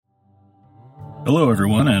Hello,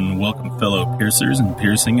 everyone, and welcome, fellow piercers and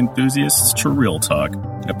piercing enthusiasts, to Real Talk,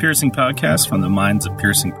 a piercing podcast from the minds of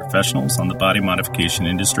piercing professionals on the body modification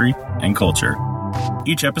industry and culture.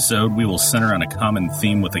 Each episode, we will center on a common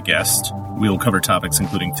theme with a guest. We will cover topics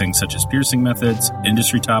including things such as piercing methods,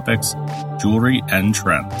 industry topics, jewelry, and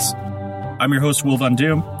trends. I'm your host, Will Von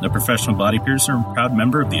Doom, a professional body piercer and proud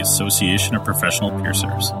member of the Association of Professional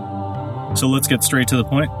Piercers. So let's get straight to the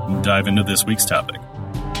point and dive into this week's topic.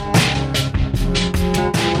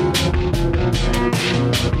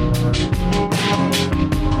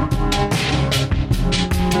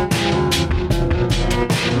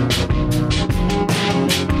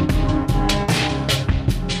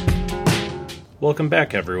 Welcome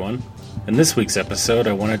back, everyone. In this week's episode,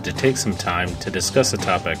 I wanted to take some time to discuss a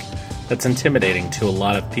topic that's intimidating to a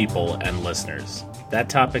lot of people and listeners. That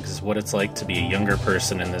topic is what it's like to be a younger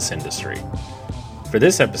person in this industry. For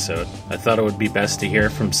this episode, I thought it would be best to hear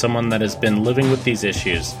from someone that has been living with these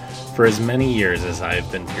issues for as many years as I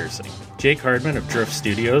have been piercing. Jake Hardman of Drift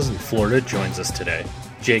Studios in Florida joins us today.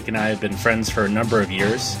 Jake and I have been friends for a number of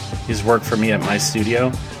years. He's worked for me at my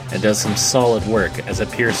studio and does some solid work as a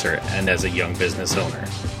piercer and as a young business owner.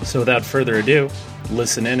 So without further ado,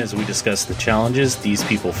 listen in as we discuss the challenges these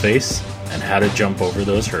people face and how to jump over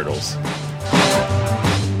those hurdles.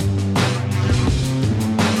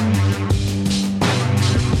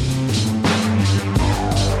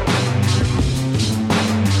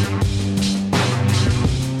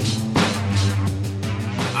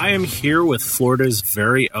 I am here with Florida's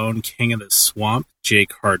very own king of the swamp,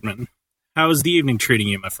 Jake Hardman. How is the evening treating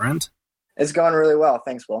you, my friend? It's going really well.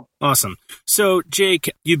 Thanks, Will. Awesome. So,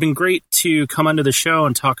 Jake, you've been great to come onto the show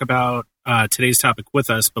and talk about today's topic with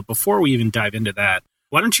us. But before we even dive into that,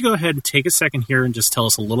 why don't you go ahead and take a second here and just tell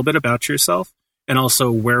us a little bit about yourself and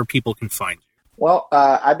also where people can find you? Well,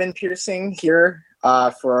 I've been piercing here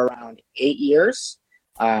for around 8 years.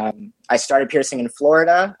 I started piercing in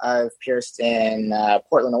Florida. I've pierced in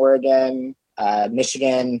Portland, Oregon,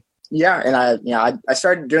 Michigan. Yeah, and I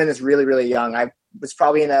started doing this really, really young. I was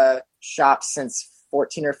probably in a shop since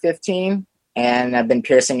 14 or 15, and I've been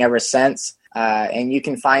piercing ever since. And you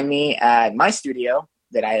can find me at my studio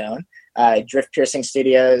that I own, Drift Piercing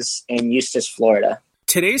Studios in Eustis, Florida.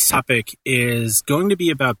 Today's topic is going to be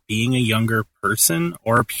about being a younger person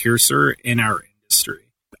or a piercer in our industry.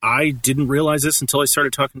 I didn't realize this until I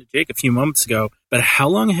started talking to Jake a few moments ago, but how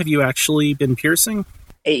long have you actually been piercing?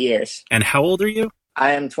 8 years. And how old are you?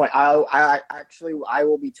 I am 20. I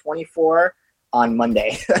will be 24 on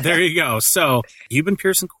Monday. There you go. So you've been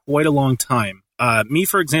piercing quite a long time. Me,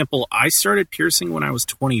 for example, I started piercing when I was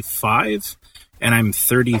 25, and I'm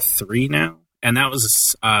 33 now. And that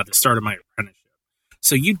was the start of my apprenticeship.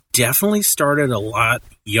 So you definitely started a lot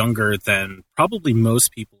younger than probably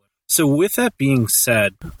most people. So with that being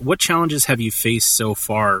said, what challenges have you faced so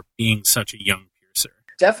far being such a young piercer?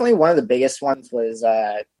 Definitely one of the biggest ones was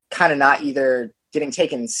kind of not either getting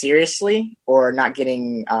taken seriously or not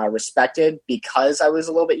getting respected because I was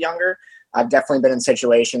a little bit younger. I've definitely been in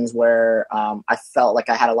situations where I felt like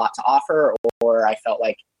I had a lot to offer, or I felt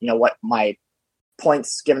like, what my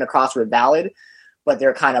points given across were valid, but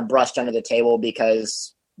they're kind of brushed under the table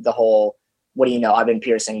because the whole, what do you know, I've been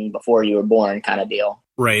piercing before you were born kind of deal.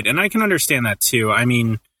 Right. And I can understand that too. I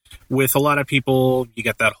mean, with a lot of people, you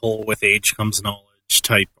get that whole with age comes knowledge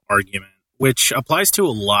type argument, which applies to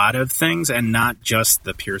a lot of things and not just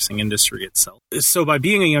the piercing industry itself. So by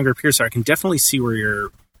being a younger piercer, I can definitely see where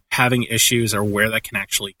you're having issues or where that can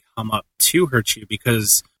actually come up to hurt you,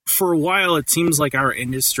 because for a while, it seems like our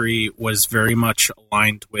industry was very much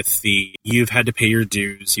aligned with you've had to pay your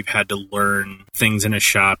dues, you've had to learn things in a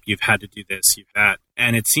shop, you've had to do this, you've had,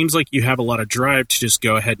 and it seems like you have a lot of drive to just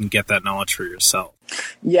go ahead and get that knowledge for yourself.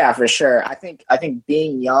 Yeah, for sure. I think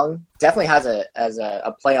being young definitely has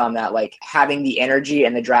a play on that, like having the energy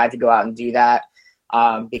and the drive to go out and do that.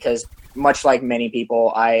 Because much like many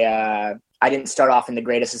people, I didn't start off in the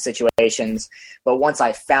greatest of situations, but once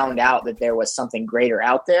I found out that there was something greater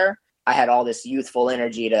out there, I had all this youthful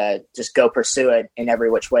energy to just go pursue it in every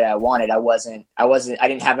which way I wanted. I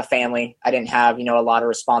didn't have a family. I didn't have, a lot of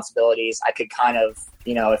responsibilities. I could kind of,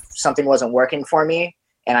 if something wasn't working for me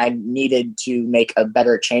and I needed to make a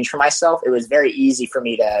better change for myself, it was very easy for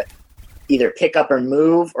me to either pick up or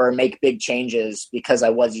move or make big changes because I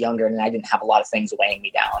was younger and I didn't have a lot of things weighing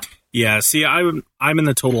me down. Yeah, see, I'm in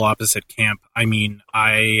the total opposite camp. I mean,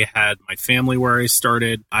 I had my family where I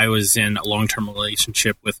started. I was in a long-term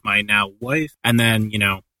relationship with my now wife. And then,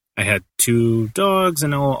 I had 2 dogs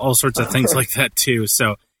and all sorts of things like that too.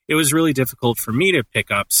 So it was really difficult for me to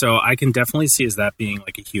pick up. So I can definitely see as that being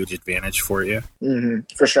like a huge advantage for you.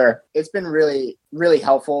 For sure. It's been really, really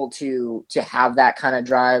helpful to have that kind of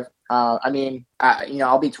drive. I'll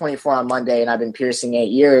be 24 on Monday and I've been piercing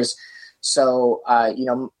 8 years. So,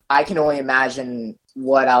 I can only imagine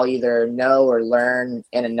what I'll either know or learn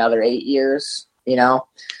in another 8 years,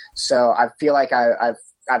 So I feel like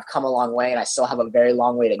I've come a long way and I still have a very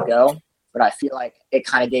long way to go, but I feel like it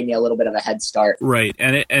kind of gave me a little bit of a head start. Right.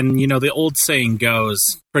 And the old saying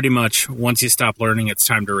goes, pretty much once you stop learning, it's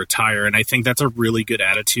time to retire. And I think that's a really good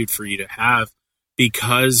attitude for you to have,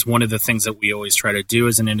 because one of the things that we always try to do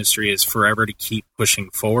as an industry is forever to keep pushing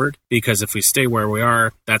forward. Because if we stay where we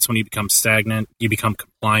are, that's when you become stagnant, you become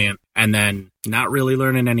compliant, and then not really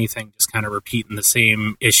learning anything, just kind of repeating the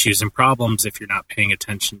same issues and problems if you're not paying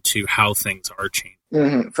attention to how things are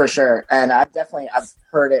changing. For sure. And I've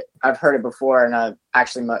heard it before. And I've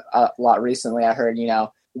actually a lot recently, I heard,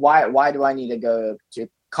 why do I need to go to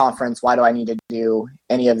conference? Why do I need to do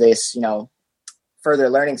any of this, further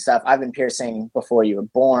learning stuff? I've been piercing before you were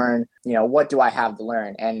born. What do I have to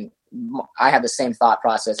learn? And I have the same thought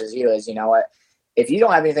process as you is, if you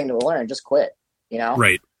don't have anything to learn, just quit,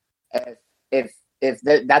 Right. If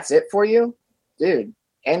that's it for you, dude,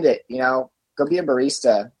 end it, go be a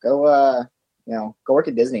barista, go work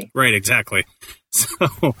at Disney. Right. Exactly.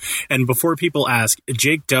 So, and before people ask,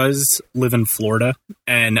 Jake does live in Florida,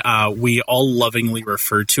 and we all lovingly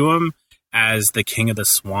refer to him as the king of the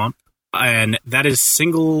swamp. And that is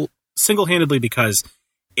single-handedly because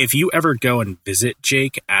if you ever go and visit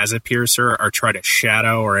Jake as a piercer or try to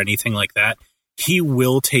shadow or anything like that, he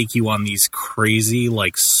will take you on these crazy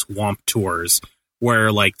like swamp tours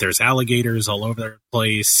where like there's alligators all over the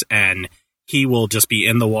place, and he will just be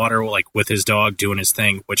in the water like with his dog doing his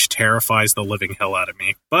thing, which terrifies the living hell out of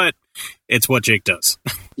me. But it's what Jake does.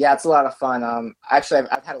 Yeah, it's a lot of fun. Actually,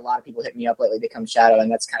 I've had a lot of people hit me up lately to come shadow,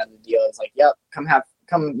 and that's kind of the deal. It's like, yep,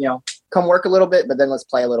 come work a little bit, but then let's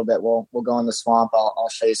play a little bit. We'll go in the swamp. I'll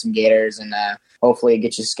show you some gators and hopefully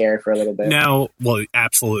get you scared for a little bit. Now, well,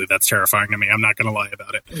 absolutely. That's terrifying to me. I'm not going to lie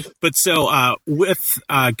about it. But so with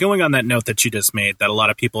going on that note that you just made, that a lot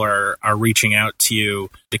of people are reaching out to you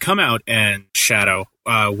to come out and shadow,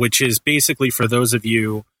 which is basically for those of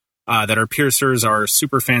you that are piercers, are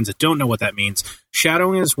super fans that don't know what that means.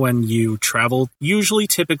 Shadowing is when you travel, usually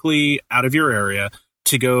typically out of your area,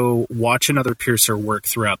 to go watch another piercer work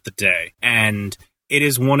throughout the day. And it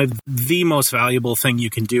is one of the most valuable thing you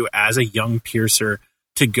can do as a young piercer,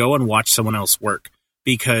 to go and watch someone else work,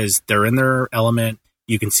 because they're in their element.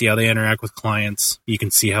 You can see how they interact with clients. You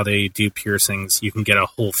can see how they do piercings. You can get a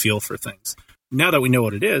whole feel for things. Now that we know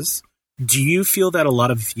what it is, do you feel that a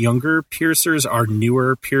lot of younger piercers, our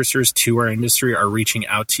newer piercers to our industry, are reaching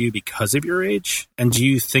out to you because of your age? And do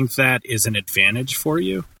you think that is an advantage for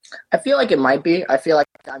you? I feel like it might be. I feel like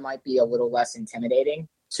I might be a little less intimidating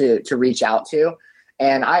to reach out to.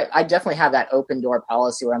 And I definitely have that open door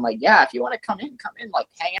policy where I'm like, yeah, if you want to come in, like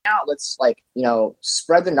hang out. Let's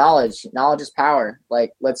spread the knowledge. Knowledge is power.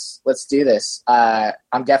 Like, let's do this.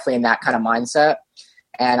 I'm definitely in that kind of mindset.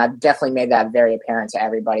 And I've definitely made that very apparent to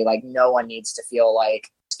everybody. Like, no one needs to feel like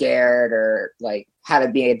scared or like have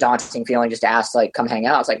it be a daunting feeling just to ask, like, come hang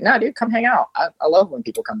out. It's like, no, dude, come hang out. I love when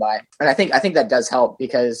people come by. And I think that does help,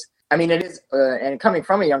 because I mean, it is, and coming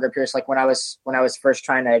from a younger piercer, like when I was first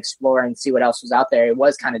trying to explore and see what else was out there, it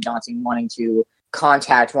was kind of daunting wanting to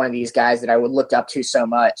contact one of these guys that I would looked up to so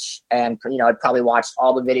much. And, I'd probably watched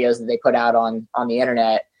all the videos that they put out on the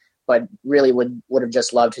internet, but really would have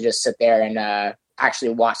just loved to just sit there and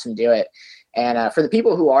actually watch them do it. And for the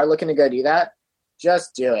people who are looking to go do that,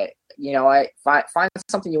 just do it. Find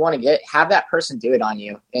something you want to get, have that person do it on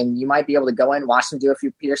you, and you might be able to go in, watch them do a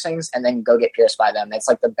few piercings, and then go get pierced by them. That's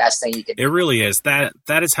like the best thing you could do. It really is. That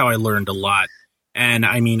is how I learned a lot. And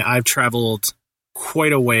I mean, I've traveled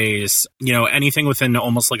quite a ways, anything within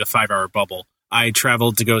almost like a 5-hour bubble. I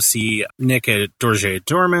traveled to go see Nick at Dorje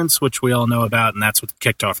Dormants, which we all know about, and that's what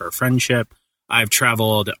kicked off our friendship. I've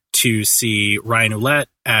traveled to see Ryan Ouellette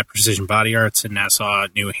at Precision Body Arts in Nassau,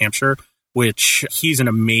 New Hampshire, which he's an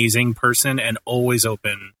amazing person and always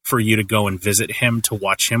open for you to go and visit him to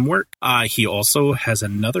watch him work. He also has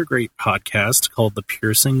another great podcast called the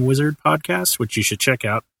Piercing Wizard Podcast, which you should check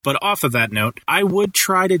out. But off of that note, I would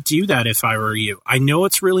try to do that if I were you. I know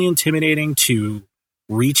it's really intimidating to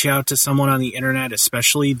reach out to someone on the internet,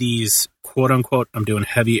 especially these quote unquote, I'm doing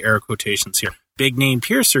heavy air quotations here, big name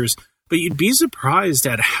piercers, but you'd be surprised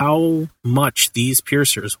at how much these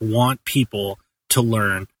piercers want people to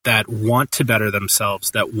learn, that want to better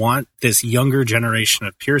themselves, that want this younger generation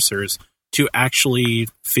of piercers to actually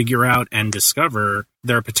figure out and discover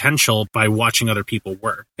their potential by watching other people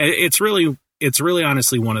work. It's really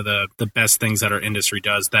honestly one of the best things that our industry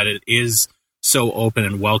does, that it is so open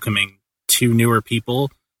and welcoming to newer people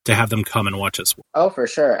to have them come and watch us work. Oh, for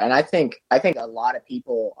sure. And I think a lot of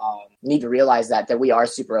people need to realize that we are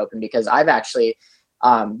super open, because I've actually,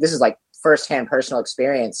 this is like firsthand personal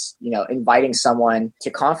experience, inviting someone to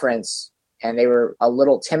conference and they were a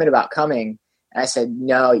little timid about coming. And I said,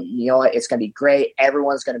 no, you know what? It's going to be great.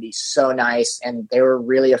 Everyone's going to be so nice. And they were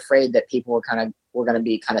really afraid that people were going to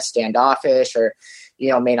be kind of standoffish, or,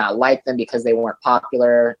 may not like them because they weren't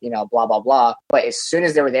popular, blah, blah, blah. But as soon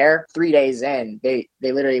as they were there, 3 days in, they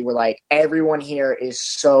literally were like, everyone here is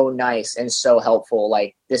so nice and so helpful.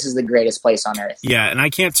 Like, this is the greatest place on earth. Yeah. And I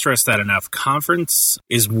can't stress that enough. Conference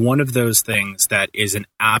is one of those things that is an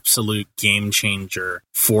absolute game changer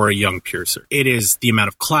for a young piercer. It is the amount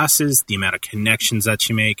of classes, the amount of connections that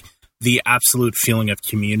you make, the absolute feeling of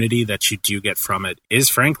community that you do get from it is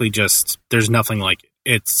frankly just, there's nothing like it.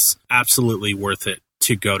 It's absolutely worth it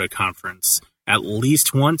to go to conference at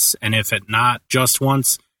least once, and if it not just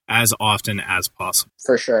once, as often as possible.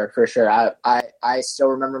 For sure. I still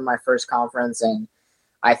remember my first conference, and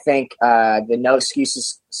I think the No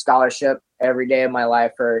Excuses Scholarship every day of my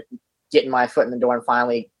life for getting my foot in the door and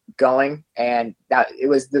finally going, and that it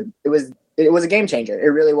was a game changer. It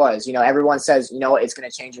really was. Everyone says, it's going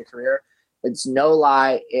to change your career. It's no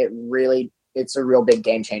lie. It's a real big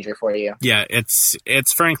game changer for you. Yeah,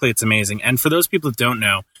 it's frankly, it's amazing. And for those people that don't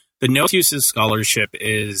know, the No Excuses Scholarship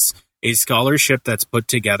is a scholarship that's put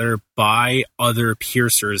together by other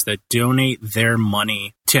piercers that donate their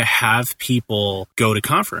money to have people go to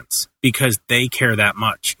conference because they care that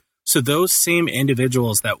much. So those same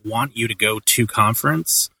individuals that want you to go to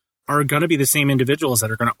conference are going to be the same individuals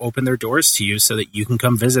that are going to open their doors to you so that you can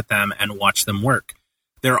come visit them and watch them work.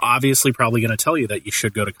 They're obviously probably going to tell you that you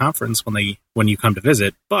should go to conference when you come to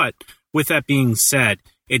visit. But with that being said,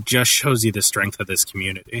 it just shows you the strength of this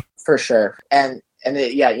community. For sure. And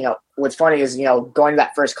what's funny is, going to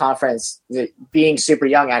that first conference, being super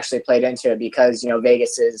young actually played into it because,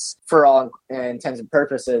 Vegas is, for all intents and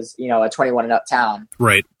purposes, a 21 and up town.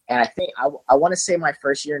 Right. And I think I want to say my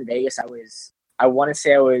first year in Vegas, I was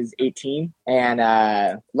 18,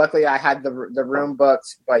 and luckily I had the room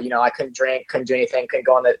booked, but I couldn't drink, couldn't do anything, couldn't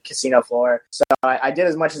go on the casino floor. So I did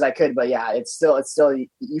as much as I could, but yeah, it's still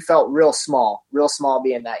you felt real small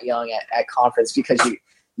being that young at conference because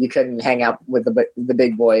you couldn't hang out with the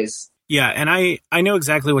big boys. Yeah, and I know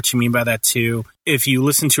exactly what you mean by that too. If you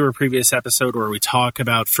listen to our previous episode where we talk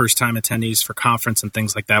about first-time attendees for conference and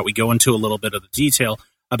things like that, we go into a little bit of the detail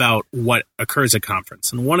about what occurs at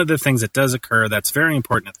conference. And one of the things that does occur that's very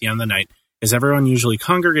important at the end of the night is everyone usually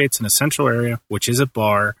congregates in a central area, which is a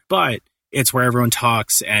bar, but it's where everyone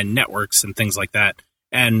talks and networks and things like that.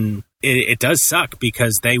 And it does suck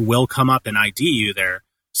because they will come up and ID you there.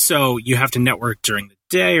 So you have to network during the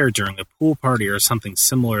day or during a pool party or something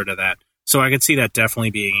similar to that. So I could see that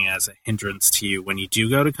definitely being as a hindrance to you when you do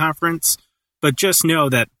go to conference. But just know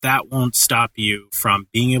that won't stop you from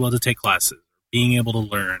being able to take classes, being able to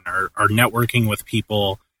learn, or networking with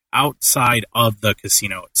people outside of the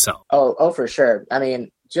casino itself. Oh, for sure. I mean,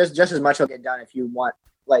 just as much will get done if you want.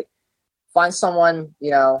 Like, find someone,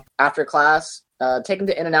 after class, take them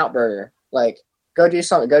to In-N-Out Burger. Like, go do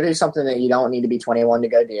something that you don't need to be 21 to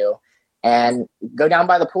go do, and go down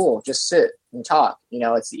by the pool. Just sit and talk.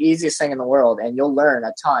 It's the easiest thing in the world, and you'll learn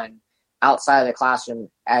a ton outside of the classroom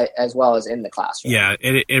as well as in the classroom. Yeah,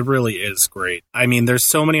 it really is great. I mean, there's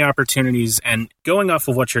so many opportunities, and going off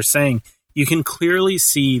of what you're saying, you can clearly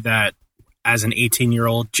see that as an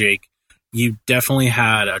 18-year-old Jake, you definitely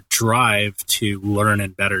had a drive to learn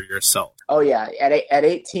and better yourself. Oh yeah, at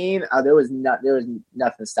 18, there was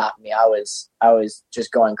nothing stopping me. I was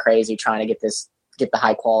just going crazy trying to get the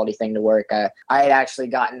high quality thing to work. I had actually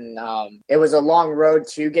gotten it was a long road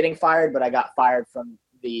to getting fired, but I got fired from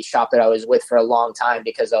the shop that I was with for a long time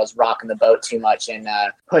because I was rocking the boat too much and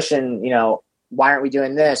pushing, why aren't we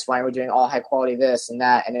doing this? Why aren't we doing all high quality this and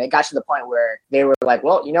that? And it got to the point where they were like,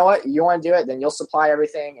 well, you know what? You want to do it? Then you'll supply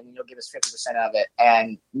everything and you'll give us 50% of it.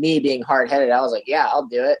 And me being hard headed, I was like, yeah, I'll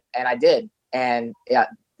do it. And I did. And yeah,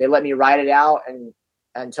 they let me ride it out and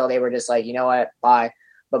until they were just like, you know what? Bye.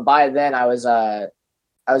 But by then I was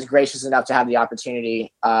gracious enough to have the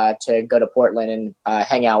opportunity to go to Portland and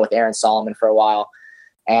hang out with Aaron Solomon for a while.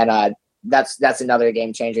 And that's another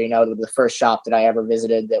game changer. The first shop that I ever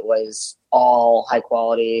visited that was all high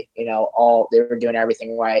quality, they were doing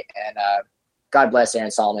everything right. And God bless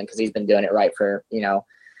Aaron Solomon because he's been doing it right for,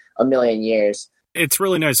 a million years. It's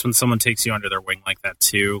really nice when someone takes you under their wing like that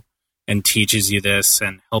too. and teaches you this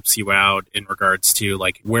and helps you out in regards to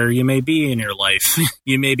like where you may be in your life.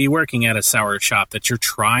 You may be working at a sour shop that you're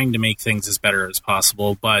trying to make things as better as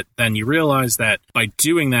possible, but then you realize that by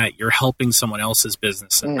doing that, you're helping someone else's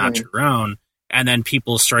business and not your own. And then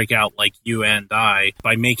people strike out like you and I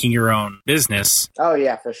by making your own business. Oh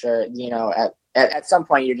yeah, for sure. At some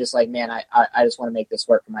point you're just like, man, I just want to make this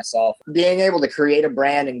work for myself. Being able to create a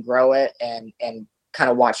brand and grow it and kind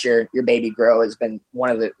of watch your baby grow has been one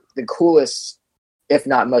of the coolest, if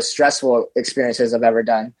not most stressful experiences I've ever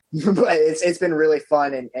done. But it's been really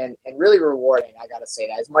fun and really rewarding. I got to say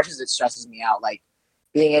that, as much as it stresses me out, like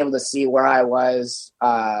being able to see where I was,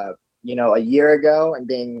 a year ago and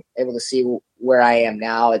being able to see where I am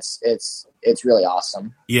now, it's really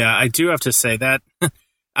awesome. Yeah, I do have to say that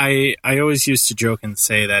I always used to joke and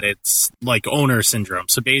say that it's like owner syndrome.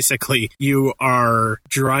 So basically you are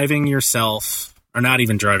driving yourself, or not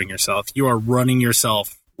even driving yourself, you are running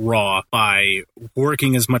yourself raw by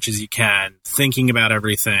working as much as you can, thinking about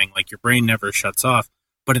everything, like your brain never shuts off.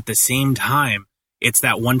 But at the same time, it's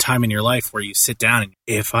that one time in your life where you sit down and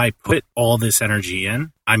if I put all this energy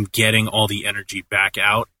in, I'm getting all the energy back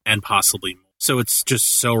out and possibly more. So it's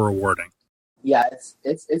just so rewarding. Yeah,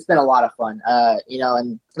 it's been a lot of fun.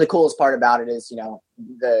 And the coolest part about it is,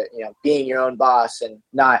 being your own boss and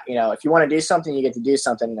not, if you want to do something, you get to do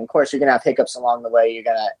something. And of course, you're going to have hiccups along the way. You're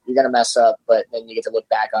going to mess up, but then you get to look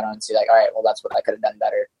back on it and see like, all right, well, that's what I could have done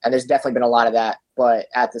better. And there's definitely been a lot of that. But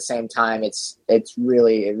at the same time, it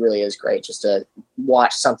really is great just to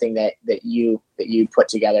watch something that you put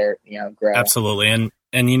together, grow. Absolutely.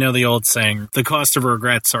 And the old saying, the cost of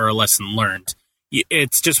regrets are a lesson learned.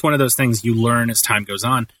 It's just one of those things you learn as time goes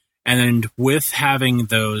on. And with having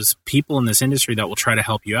those people in this industry that will try to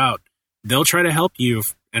help you out, they'll try to help you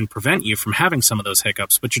and prevent you from having some of those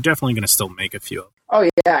hiccups, but you're definitely going to still make a few. Oh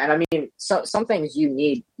yeah. And I mean, some things you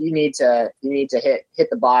need to hit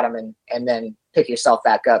the bottom and then pick yourself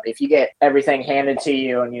back up. If you get everything handed to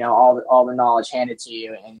you and, all the knowledge handed to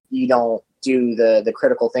you and you don't do the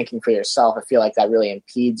critical thinking for yourself, I feel like that really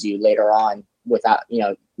impedes you later on without,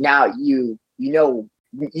 now you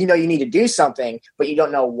need to do something, but you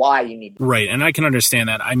don't know why you need to. Right. And I can understand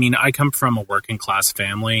that. I mean, I come from a working class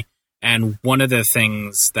family. And one of the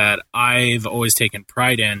things that I've always taken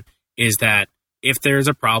pride in is that if there's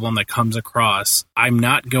a problem that comes across, I'm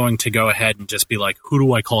not going to go ahead and just be like, who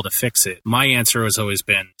do I call to fix it? My answer has always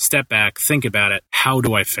been step back, think about it. How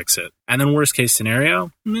do I fix it? And then worst case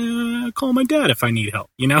scenario, call my dad if I need help.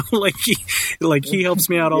 He helps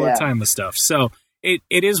me out all the time with stuff. So it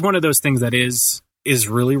is one of those things that is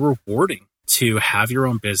really rewarding to have your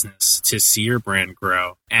own business, to see your brand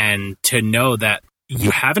grow, and to know that you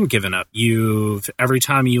haven't given up. Every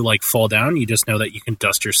time you fall down, you just know that you can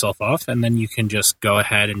dust yourself off and then you can just go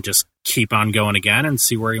ahead and just keep on going again and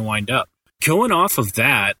see where you wind up. Going off of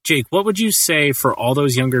that, Jake, what would you say for all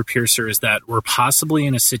those younger piercers that were possibly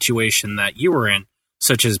in a situation that you were in,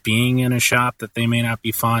 such as being in a shop that they may not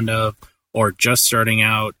be fond of, or just starting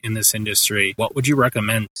out in this industry? What would you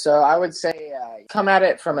recommend? So I would say come at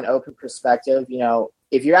it from an open perspective.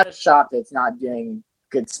 If you're at a shop that's not doing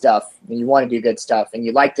good stuff and you want to do good stuff and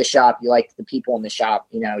you like the shop, you like the people in the shop,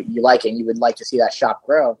 you like it and you would like to see that shop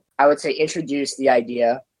grow, I would say introduce the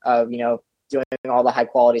idea of, doing all the high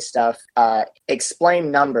quality stuff,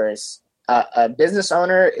 explain numbers. A business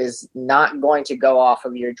owner is not going to go off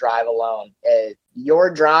of your drive alone.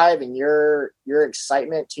 Your drive and your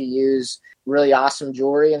excitement to use really awesome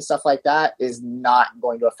jewelry and stuff like that is not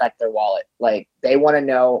going to affect their wallet. Like, they want to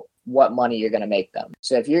know what money you're going to make them.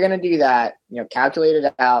 So if you're going to do that, calculate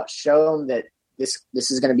it out, show them that this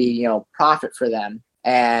is going to be, profit for them,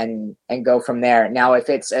 and go from there. Now, if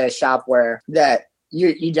it's a shop where that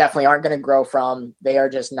you definitely aren't going to grow from, they are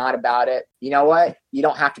just not about it, you know what? You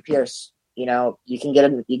don't have to pierce. You can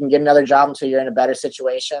get another job until you're in a better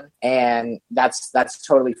situation, and that's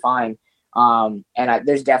totally fine.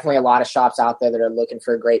 There's definitely a lot of shops out there that are looking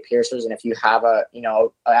for great piercers. And if you have an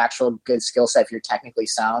actual good skill set, if you're technically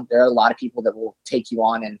sound, there are a lot of people that will take you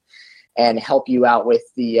on and help you out with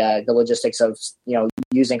the logistics of,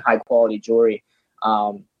 using high quality jewelry.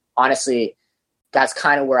 Honestly, that's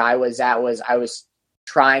kind of where I was at. I was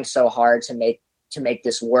trying so hard to make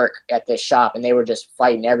this work at this shop, and they were just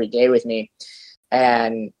fighting every day with me.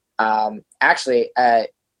 And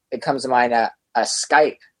it comes to mind a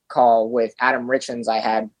Skype call with Adam Richens I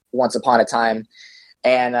had once upon a time,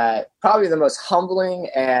 and probably the most humbling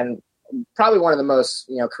and probably one of the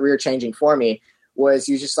most career changing for me was,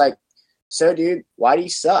 he was just like, so dude, why do you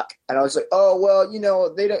suck? And I was like, oh well,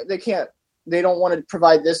 they don't want to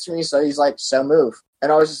provide this to me. So he's like, so move.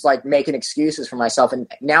 And I was just like making excuses for myself.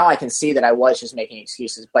 And now I can see that I was just making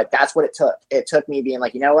excuses, but that's what it took. It took me being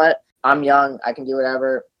like, you know what? I'm young. I can do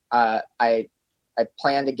whatever. I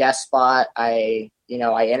planned a guest spot. I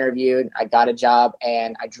interviewed, I got a job,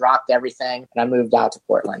 and I dropped everything and I moved out to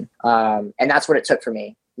Portland. And that's what it took for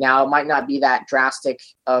me. Now, it might not be that drastic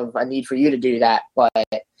of a need for you to do that, but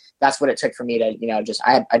that's what it took for me to,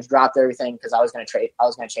 I dropped everything because I was going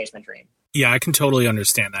to chase my dream. Yeah, I can totally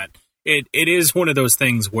understand that. It is one of those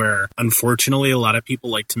things where, unfortunately, a lot of people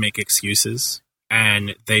like to make excuses,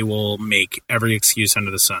 and they will make every excuse under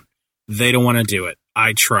the sun. They don't want to do it.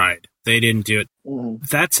 I tried. They didn't do it. Mm-hmm.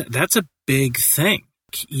 That's a big thing.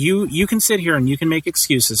 You can sit here and you can make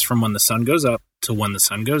excuses from when the sun goes up to when the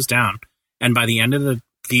sun goes down, and by the end of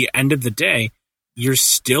the day, you're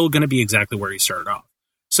still going to be exactly where you started off.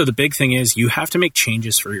 So the big thing is you have to make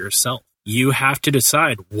changes for yourself. You have to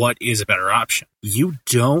decide what is a better option. You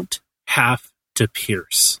don't have to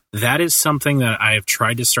pierce. That is something that I have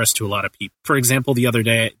tried to stress to a lot of people. For example, the other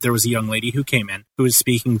day, there was a young lady who came in who was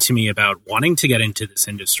speaking to me about wanting to get into this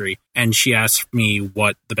industry. And she asked me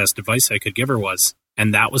what the best advice I could give her was.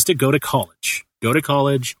 And that was to go to college. Go to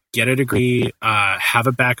college, get a degree, have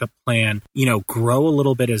a backup plan, grow a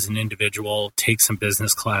little bit as an individual, take some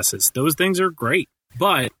business classes. Those things are great.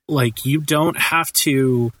 But you don't have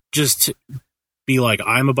to just be like,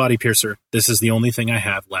 I'm a body piercer. This is the only thing I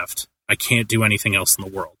have left. I can't do anything else in the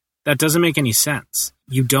world. That doesn't make any sense.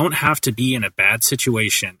 You don't have to be in a bad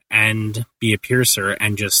situation and be a piercer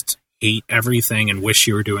and just hate everything and wish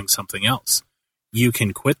you were doing something else. You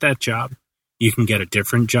can quit that job. You can get a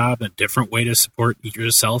different job, a different way to support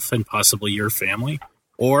yourself and possibly your family.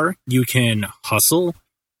 Or you can hustle.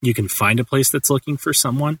 You can find a place that's looking for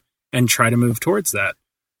someone and try to move towards that.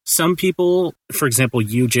 Some people, for example,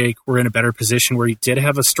 you, Jake, were in a better position where you did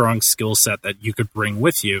have a strong skill set that you could bring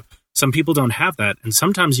with you. Some people don't have that. And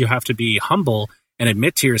sometimes you have to be humble and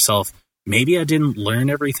admit to yourself, maybe I didn't learn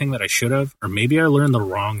everything that I should have, or maybe I learned the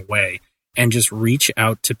wrong way, and just reach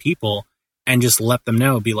out to people and just let them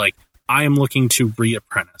know, be like, I am looking to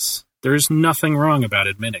re-apprentice. There's nothing wrong about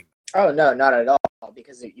admitting. Oh, no, not at all,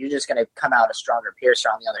 because you're just going to come out a stronger piercer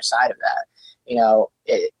on the other side of that.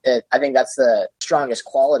 I think that's the strongest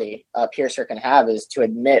quality a piercer can have, is to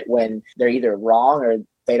admit when they're either wrong or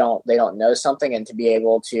they don't know something, and to be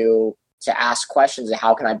able to ask questions of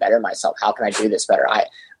how can I better myself? How can I do this better?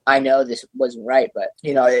 I know this wasn't right, but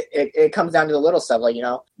it comes down to the little stuff,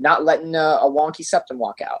 not letting a wonky septum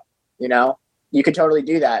walk out. You could totally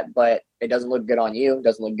do that, but it doesn't look good on you. It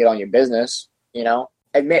doesn't look good on your business.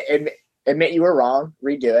 Admit you were wrong,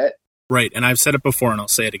 redo it. Right. And I've said it before and I'll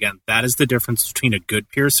say it again. That is the difference between a good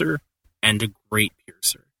piercer and a great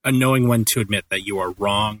piercer. And knowing when to admit that you are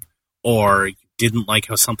wrong, or you didn't like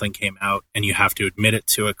how something came out, and you have to admit it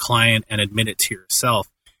to a client and admit it to yourself.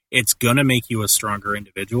 It's going to make you a stronger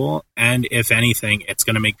individual. And if anything, it's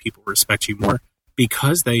going to make people respect you more,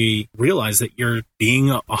 because they realize that you're being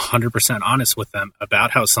 100% honest with them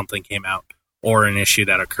about how something came out or an issue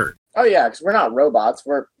that occurred. Oh yeah, because we're not robots.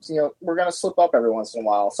 We're going to slip up every once in a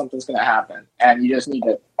while. Something's going to happen, and you just need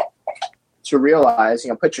to realize,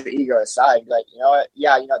 put your ego aside. Like, you know what?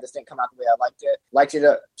 Yeah, this didn't come out the way I liked it. Liked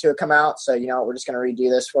it to come out. So we're just going to redo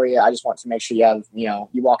this for you. I just want to make sure you have, you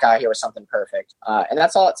walk out here with something perfect, and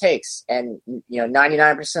that's all it takes. And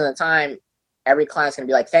 99% of the time, every client's going to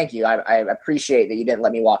be like, thank you. I appreciate that you didn't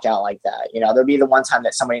let me walk out like that. There'll be the one time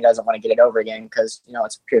that somebody doesn't want to get it over again because,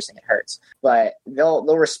 it's piercing, it hurts. But they'll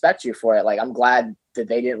respect you for it. Like, I'm glad that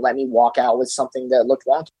they didn't let me walk out with something that looked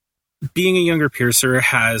wonky. Being a younger piercer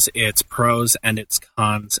has its pros and its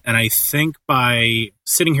cons. And I think by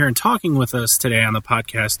sitting here and talking with us today on the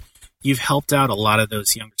podcast, you've helped out a lot of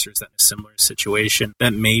those youngsters that in a similar situation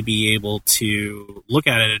that may be able to look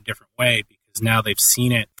at it a different way, because now they've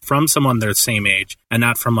seen it from someone their same age and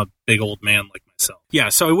not from a big old man like myself. Yeah,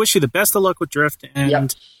 so I wish you the best of luck with Drift,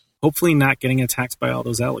 and hopefully not getting attacked by all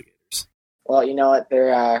those alligators. Well, you know what?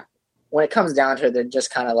 They're when it comes down to it, they're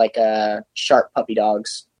just kind of like sharp puppy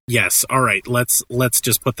dogs. Yes, all right. Let's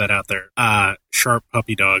just put that out there. Sharp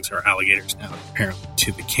puppy dogs are alligators now, apparently,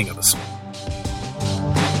 to the king of the swamp.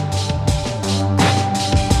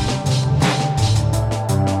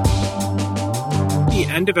 At the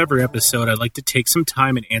end of every episode, I'd like to take some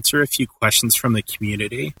time and answer a few questions from the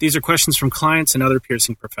community. These are questions from clients and other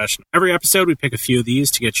piercing professionals. Every episode, we pick a few of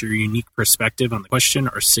these to get your unique perspective on the question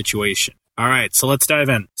or situation. All right, so let's dive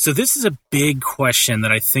in. So this is a big question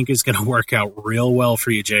that I think is going to work out real well for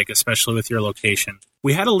you, Jake, especially with your location.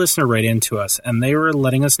 We had a listener write into us, and they were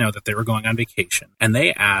letting us know that they were going on vacation. And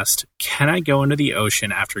they asked, can I go into the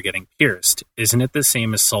ocean after getting pierced? Isn't it the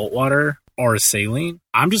same as saltwater or saline?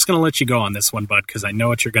 I'm just going to let you go on this one, bud, because I know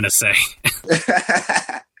what you're going to say.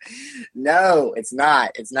 No, it's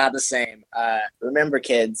not. It's not the same. Remember,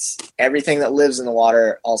 kids, everything that lives in the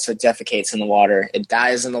water also defecates in the water. It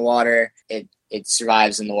dies in the water. It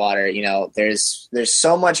survives in the water. You know, there's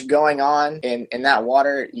so much going on in that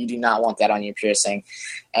water. You do not want that on your piercing.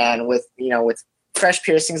 And with fresh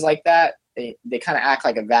piercings like that, they kind of act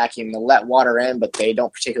like a vacuum. They'll let water in, but they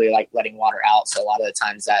don't particularly like letting water out. So a lot of the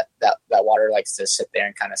times that water likes to sit there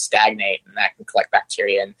and kind of stagnate, and that can collect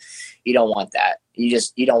bacteria, and you don't want that. You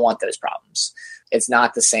don't want those problems. It's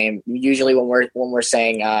not the same. Usually when we're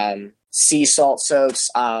saying sea salt soaks,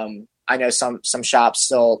 I know some shops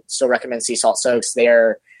still recommend sea salt soaks.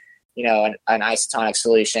 They're, an isotonic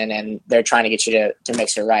solution, and they're trying to get you to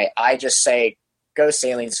mix it right. I just say go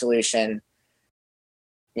saline solution,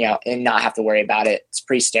 and not have to worry about it. It's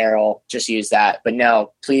pretty sterile. Just use that. But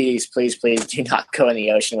no, please do not go in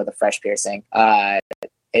the ocean with a fresh piercing.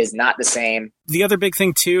 Is not the same. The other big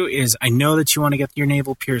thing too is I know that you want to get your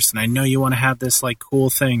navel pierced, and I know you want to have this like cool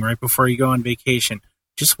thing right before you go on vacation.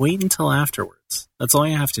 Just wait until afterwards. That's all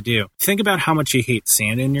you have to do. Think about how much you hate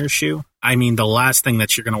sand in your shoe. I mean, the last thing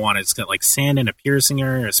that you're going to want is get like sand in a piercing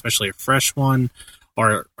area, especially a fresh one,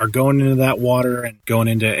 or going into that water and going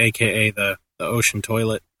into AKA the ocean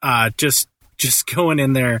toilet. Just going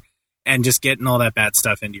in there and just getting all that bad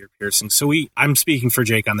stuff into your piercing. So I'm speaking for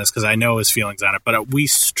Jake on this because I know his feelings on it, but we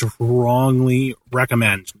strongly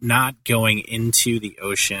recommend not going into the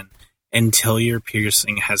ocean until your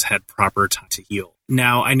piercing has had proper time to heal.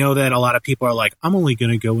 Now, I know that a lot of people are like, I'm only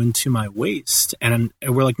going to go into my waist. And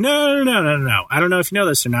we're like, no. I don't know if you know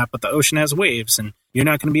this or not, but the ocean has waves, and you're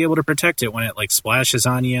not going to be able to protect it when it like splashes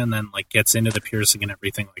on you and then like gets into the piercing and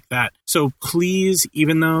everything like that. So please,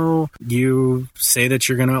 even though you say that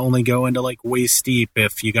you're going to only go into like waist deep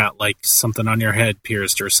if you got like something on your head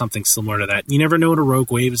pierced or something similar to that, you never know when a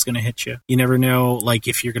rogue wave is going to hit you. You never know like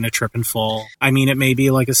if you're going to trip and fall. I mean, it may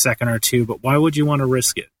be like a second or two, but why would you want to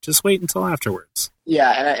risk it? Just wait until afterwards.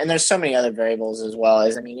 Yeah, and there's so many other variables as well.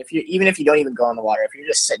 Even if you don't even go in the water, if you're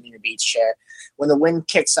just sitting in your beach chair, when the wind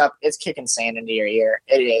kicks up, it's kicking sand into your ear.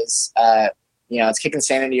 It is, it's kicking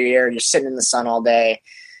sand into your ear. You're sitting in the sun all day.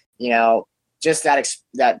 Just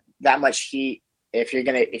that much heat. If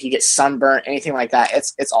you get sunburnt, anything like that,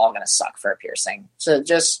 it's all gonna suck for a piercing. So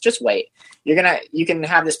just wait. You can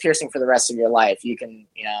have this piercing for the rest of your life. You can,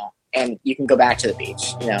 and you can go back to the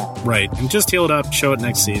beach. Right, and just heal it up, show it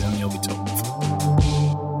next season, you'll be totally fine.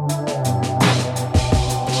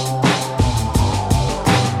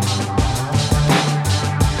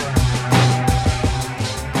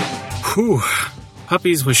 Whew.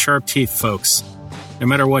 Puppies with sharp teeth, folks. No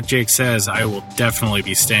matter what Jake says, I will definitely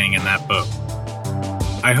be staying in that boat.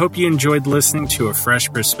 I hope you enjoyed listening to a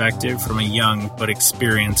fresh perspective from a young but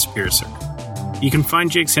experienced piercer. You can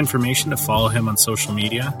find Jake's information to follow him on social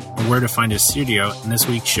media and where to find his studio in this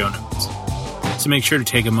week's show notes. So make sure to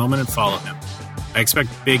take a moment and follow him. I expect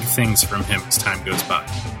big things from him as time goes by.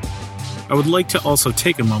 I would like to also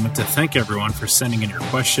take a moment to thank everyone for sending in your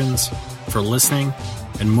questions, for listening,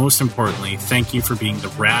 and most importantly, thank you for being the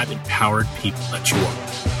rad, empowered people that you are.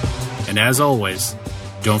 And as always,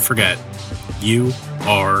 don't forget, you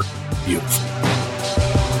are beautiful.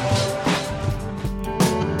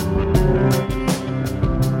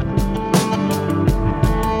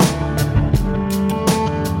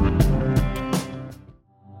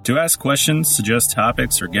 To ask questions, suggest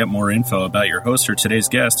topics, or get more info about your host or today's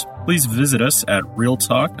guest, please visit us at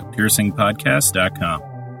realtalk@piercingpodcast.com.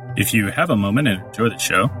 If you have a moment and enjoy the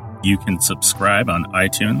show, you can subscribe on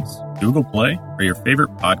iTunes, Google Play, or your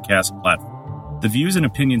favorite podcast platform. The views and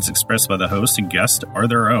opinions expressed by the host and guest are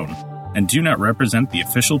their own and do not represent the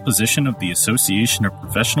official position of the Association of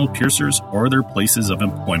Professional Piercers or their places of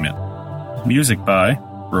employment. Music by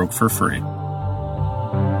Broke for Free.